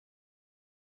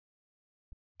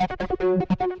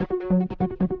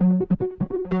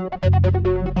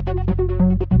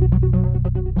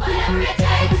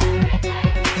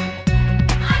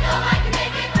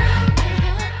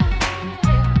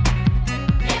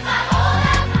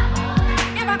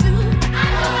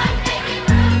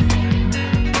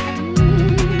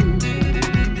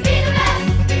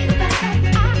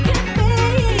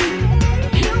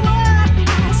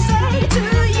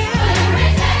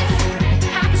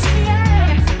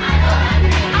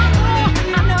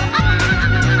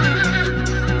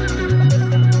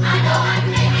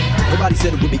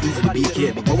Said it would be easy to be a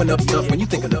kid, but growing up's tough when you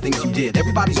think of the things you did.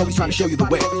 Everybody's always trying to show you the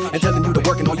way and telling you to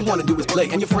work, and all you want to do is play.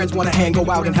 And your friends want to hang, go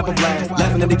out and have a blast,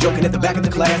 laughing and they joking at the back of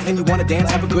the class. And you want to dance,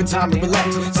 have a good time and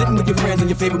relax, sitting with your friends and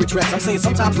your favorite tracks. I'm saying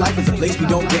sometimes life is a place we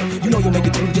don't get. You know you'll make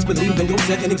it through, just believe and you'll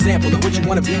set an example of what you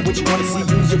want to be, what you want to see.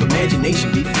 Use your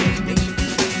imagination, be free.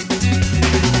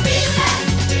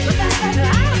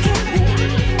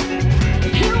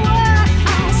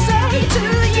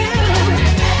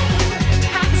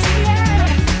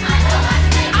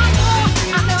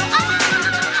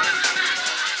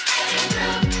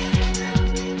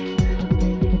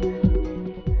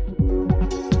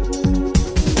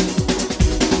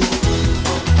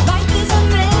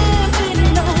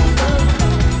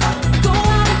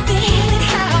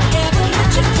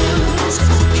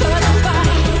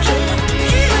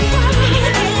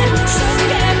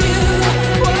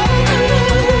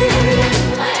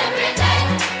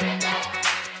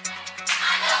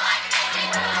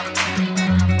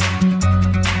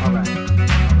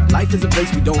 Life is a place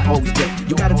we don't always get.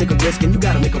 You gotta take a risk and you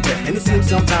gotta make a bet. And it seems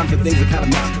sometimes that things are kinda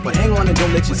messed, but hang on and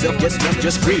don't let yourself get stressed,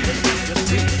 just breathe.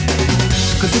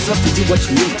 Cause it's up to you what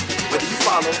you need. Whether you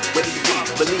follow, whether you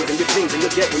believe in your dreams and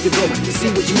you'll get where you're going. You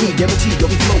see what you need, guaranteed you'll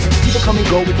be flowing. People come and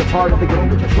go, it's a part of the game.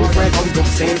 Your true friends always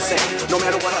gonna stay the same. No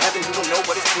matter what happens, you don't know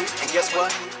what is true. And guess what?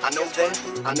 I know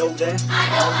that.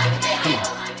 Come on.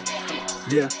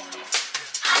 Yeah.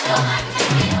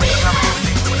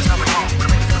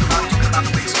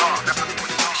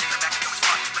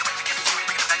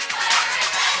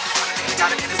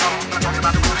 Gotta get this on, I'm talking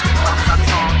about the roots, about the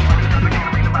song.